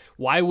 Like,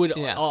 why would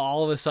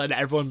all of a sudden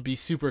everyone be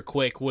super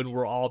quick when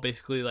we're all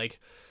basically, like,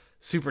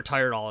 super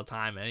tired all the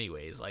time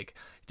anyways? Like,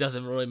 it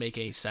doesn't really make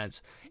any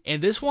sense.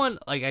 And this one,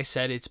 like I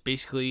said, it's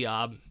basically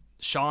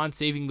Shaun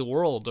saving the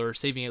world, or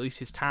saving at least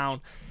his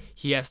town.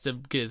 He has to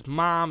get his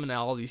mom and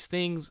all these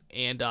things,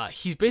 and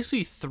he's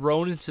basically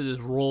thrown into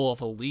this role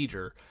of a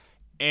leader,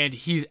 and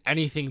he's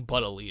anything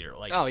but a leader.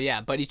 Like, oh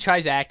yeah, but he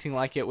tries acting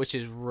like it, which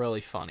is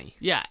really funny.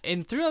 Yeah,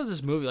 and throughout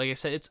this movie, like I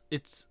said,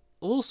 it's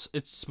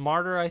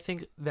smarter, I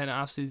think, than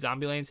obviously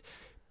Zombieland's.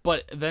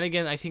 But then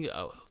again, I think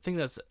a thing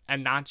that's a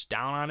notch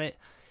down on it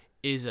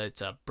is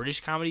it's a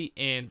British comedy,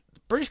 and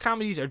British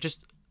comedies are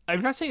just.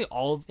 I'm not saying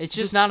all. It's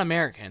just not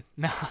American.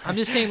 No, I'm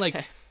just saying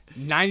like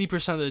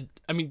 90%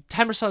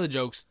 10% of the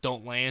jokes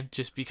don't land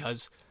just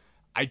because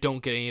I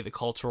don't get any of the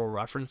cultural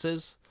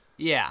references.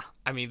 Yeah,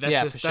 I mean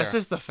that's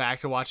just the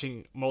fact of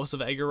watching most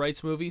of Edgar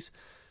Wright's movies.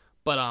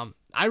 But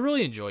I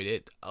really enjoyed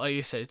it. Like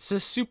I said, it's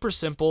just super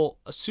simple,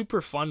 a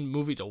super fun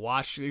movie to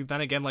watch. Then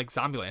again, like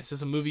Zombieland, it's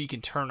just a movie you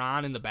can turn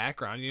on in the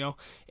background, and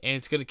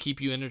it's gonna keep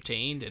you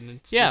entertained. And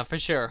it's for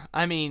sure.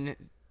 I mean,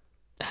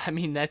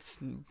 that's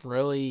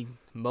really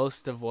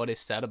most of what is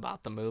said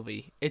about the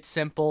movie. It's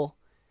simple.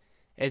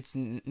 It's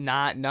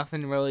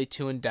nothing really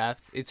too in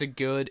depth. It's a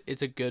good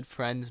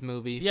Friends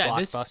movie. Yeah,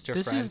 blockbuster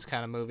this Friends is,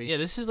 kind of movie. Yeah,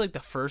 this is like the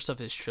first of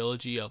his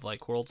trilogy of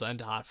like World's End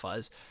to Hot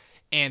Fuzz,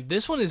 and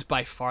this one is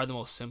by far the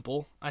most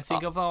simple, I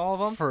think, of all of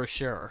them. For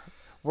sure,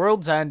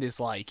 World's End is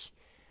like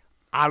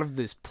out of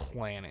this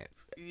planet.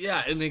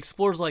 Yeah, and it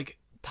explores like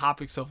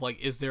topics of like,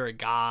 is there a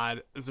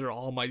God? Is there an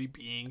almighty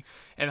being?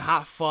 And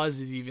Hot Fuzz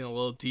is even a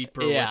little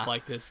deeper with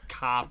like this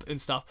cop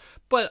and stuff.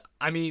 But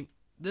I mean,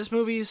 this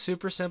movie is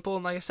super simple,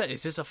 and like I said,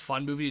 it's just a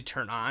fun movie to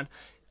turn on.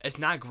 It's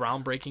not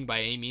groundbreaking by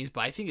any means,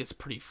 but I think it's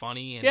pretty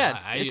funny, and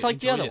it's like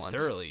the other ones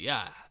thoroughly.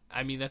 Yeah,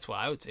 I mean, that's what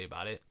I would say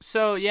about it.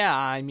 So yeah,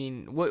 I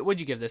mean, what'd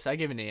you give this? I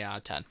give it an 8 out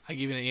of 10. I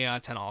give it an 8 out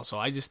of 10 also.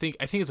 I think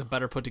it's a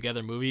better put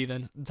together movie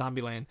than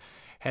Zombieland.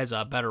 Has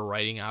better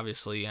writing,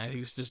 obviously. I think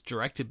it's just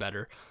directed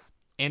better.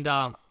 And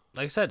like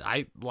I said,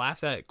 I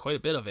laughed at quite a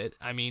bit of it.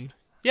 I mean,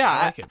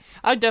 I like it.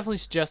 I would definitely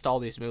suggest all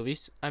these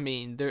movies. I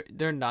mean,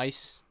 they're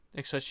nice,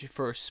 especially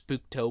for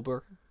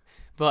Spooktober.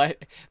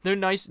 But they're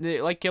nice,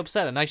 like Gil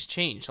said, a nice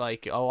change.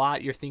 Like, a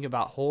lot you're thinking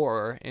about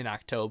horror in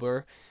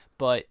October,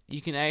 but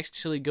you can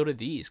actually go to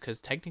these because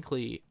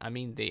technically, I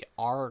mean, they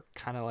are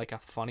kind of like a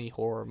funny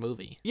horror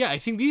movie. Yeah, I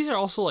think these are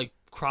also like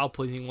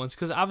crowd-pleasing ones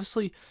because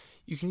obviously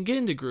you can get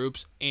into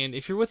groups, and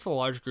if you're with a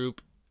large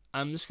group,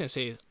 I'm just going to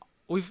say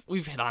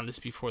we've hit on this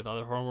before with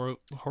other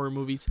horror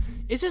movies.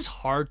 It's just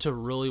hard to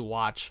really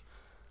watch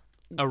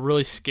a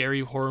really scary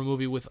horror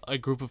movie with a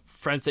group of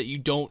friends that you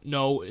don't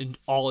know and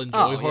all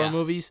enjoy horror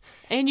movies.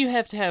 And you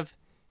have to have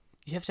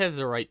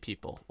the right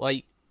people.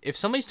 Like, if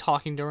somebody's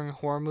talking during a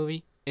horror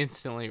movie,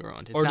 instantly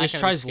ruined. Or just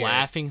tries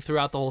laughing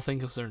throughout the whole thing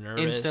because they're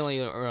nervous. Instantly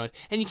ruined.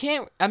 And you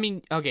can't, I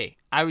mean, okay,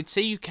 I would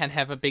say you can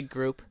have a big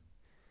group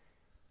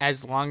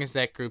as long as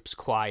that group's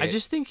quiet. I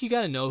just think you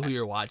got to know who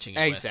you're watching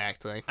it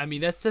exactly. with. I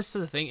mean, that's just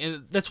the thing.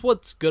 And that's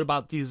what's good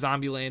about these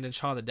Zombieland and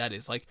Shaun of the Dead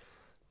is, like,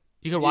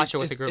 you can watch it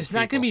with a group of people. It's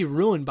not going to be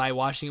ruined by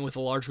watching it with a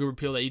large group of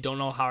people that you don't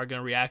know how are going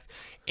to react.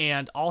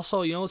 And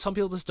also, you know, some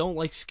people just don't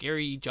like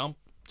scary jump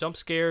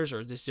scares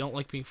or just don't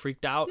like being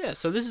freaked out. Yeah,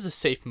 so this is a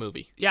safe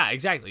movie. Yeah,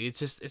 exactly. It's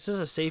just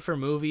a safer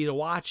movie to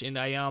watch, and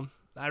I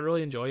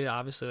really enjoy it,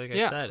 obviously, like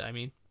I said. I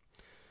mean,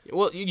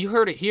 well, you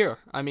heard it here.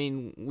 I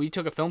mean, we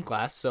took a film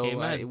class, so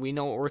we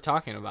know what we're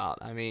talking about.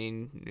 I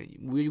mean,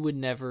 we would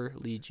never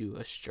lead you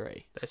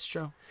astray. That's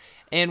true.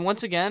 And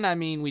once again, I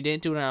mean, we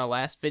didn't do it in our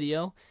last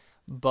video,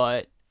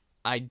 but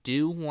I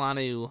do want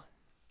to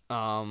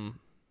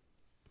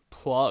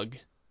plug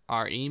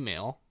our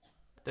email.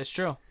 That's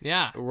true.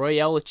 Yeah.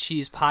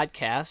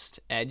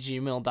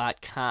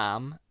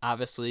 royalecheesepodcast@gmail.com.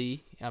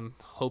 Obviously, I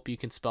hope you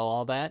can spell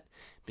all that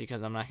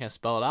because I'm not going to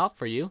spell it out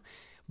for you.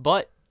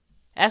 But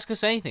ask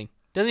us anything.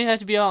 Doesn't even have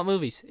to be about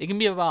movies. It can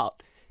be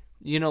about,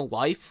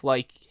 life.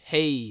 Like,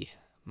 hey,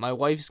 my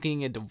wife's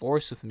getting a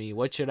divorce with me.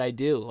 What should I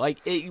do? Like,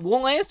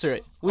 we'll answer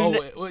it.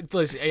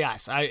 Listen,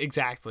 yes,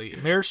 exactly.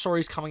 Marriage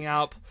Story's coming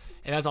up,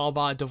 and that's all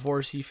about a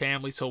divorcee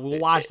family, so we'll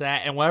watch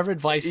that, and whatever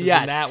advice is in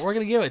that, we're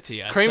going to give it to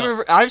you.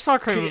 Kramer, I saw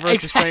Kramer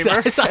versus Kramer.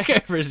 I saw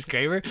Kramer versus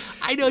Kramer.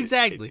 I know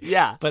exactly.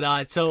 Yeah.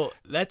 But, so,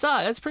 that's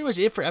pretty much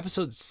it for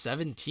episode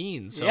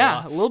 17. So,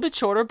 yeah, a little bit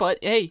shorter, but,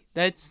 hey,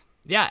 that's...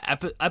 Yeah,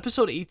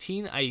 episode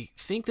 18, I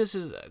think this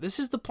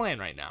is the plan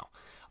right now.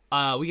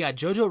 We got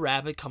Jojo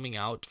Rabbit coming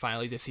out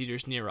finally to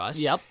theaters near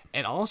us. Yep.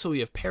 And also we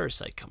have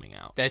Parasite coming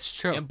out. That's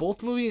true. And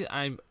both movies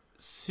I'm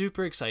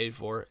super excited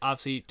for.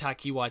 Obviously,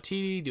 Taika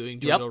Waititi doing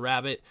Jojo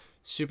Rabbit.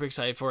 Super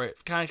excited for it.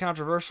 Kind of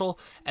controversial.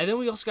 And then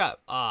we also got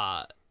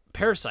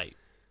Parasite,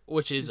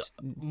 which is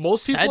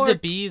most people said to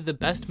be the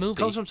best movie.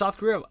 Comes from South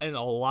Korea, and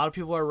a lot of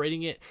people are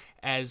rating it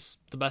as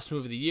the best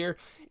movie of the year.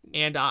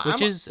 And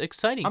which is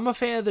exciting. I'm a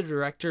fan of the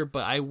director,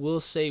 but I will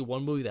say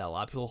one movie that a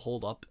lot of people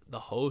hold up, The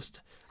Host,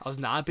 I was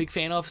not a big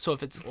fan of. So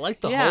if it's like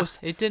The Host,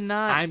 it did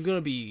not. I'm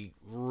gonna be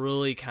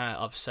really kind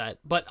of upset.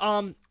 But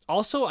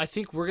also I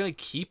think we're gonna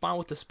keep on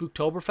with the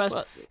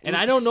Spooktoberfest, and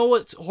I don't know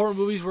what horror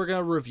movies we're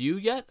gonna review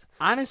yet.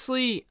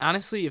 Honestly,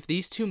 if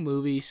these two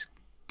movies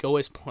go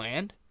as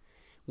planned,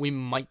 we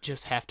might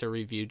just have to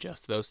review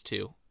just those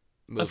two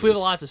movies. If we have a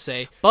lot to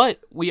say.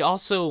 But we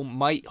also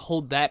might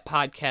hold that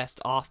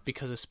podcast off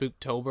because of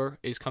Spooktober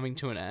is coming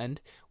to an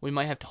end. We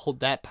might have to hold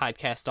that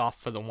podcast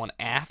off for the one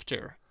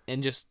after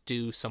and just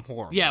do some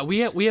horror movies. I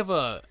think we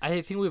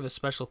have a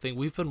special thing.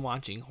 We've been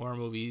watching horror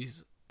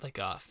movies like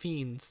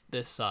Fiends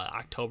this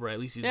October, at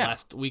least these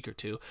last week or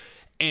two.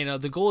 And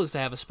the goal is to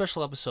have a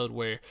special episode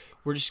where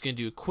we're just going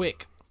to do a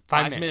quick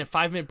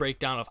 5-minute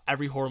breakdown of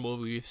every horror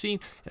movie we've seen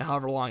and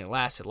however long it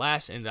lasts.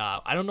 And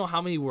I don't know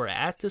how many we're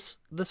at this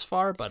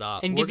far, but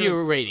and give you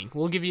a rating.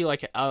 We'll give you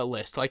like a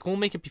list. Like we'll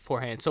make it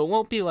beforehand, so it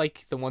won't be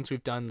like the ones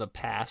we've done in the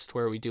past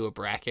where we do a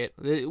bracket.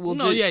 We'll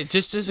do a quick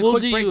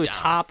breakdown. You a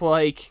top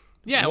 1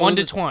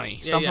 to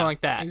 20, something like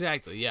that.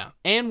 Exactly. Yeah.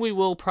 And we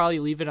will probably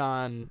leave it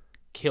on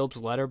Caleb's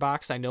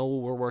Letterboxd. I know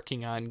we're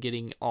working on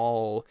getting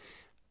all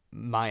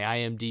my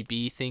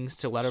IMDb things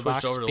to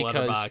Letterboxd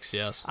because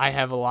yes. I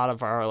have a lot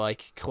of our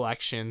like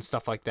collection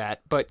stuff like that.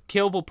 But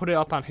Caleb will put it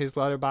up on his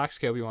Letterboxd.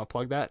 Caleb, you want to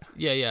plug that?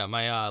 Yeah.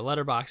 My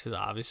Letterboxd is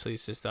obviously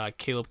it's just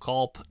Caleb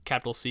Culp,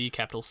 capital C,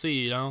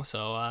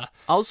 So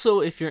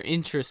also, if you're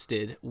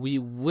interested, we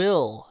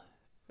will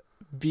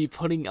be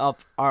putting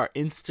up our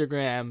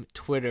Instagram,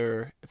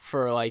 Twitter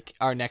for like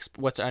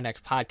what's our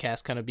next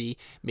podcast gonna be.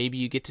 Maybe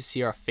you get to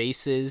see our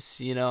faces,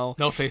 you know.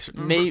 No face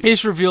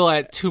reveal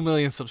at 2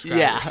 million subscribers.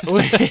 Yeah,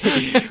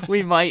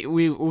 we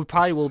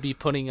probably will be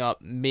putting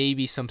up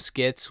maybe some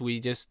skits. We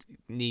just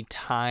need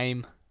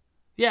time.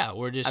 Yeah,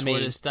 we're just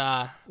feeling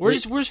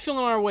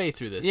our way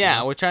through this. Yeah,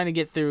 you know? We're trying to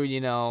get through,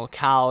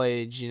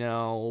 college,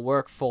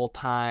 work full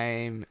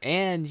time,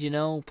 and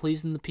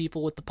pleasing the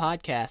people with the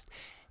podcast.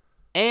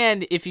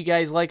 And if you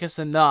guys like us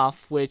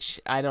enough, which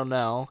I don't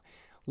know,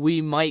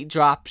 we might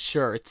drop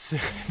shirts,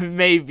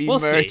 maybe we'll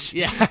merch, see.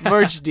 Yeah.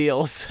 merch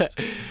deals.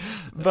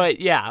 But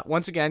yeah,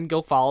 once again,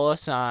 go follow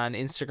us on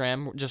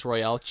Instagram, just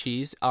Royale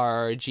Cheese,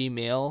 our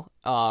Gmail,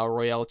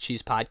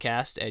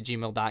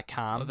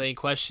 royalecheesepodcast@gmail.com. With any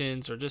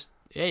questions or just,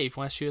 hey, if you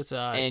want to shoot us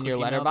and your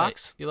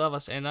letterbox, you love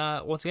us. And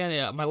once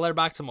again, my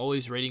letterbox, I'm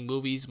always rating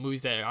movies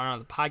that aren't on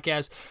the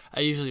podcast. I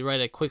usually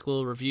write a quick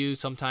little review.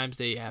 Sometimes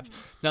they have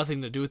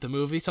nothing to do with the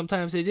movie.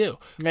 Sometimes they do.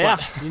 Yeah,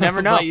 you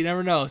never know. But you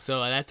never know.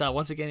 So that's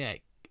once again,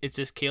 it's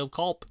just Caleb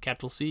Culp,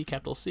 capital C.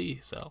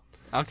 So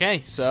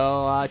okay,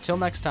 so till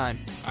next time.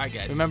 All right,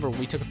 guys. Remember,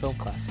 we took a film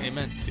class.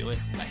 Amen. See you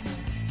later. Bye.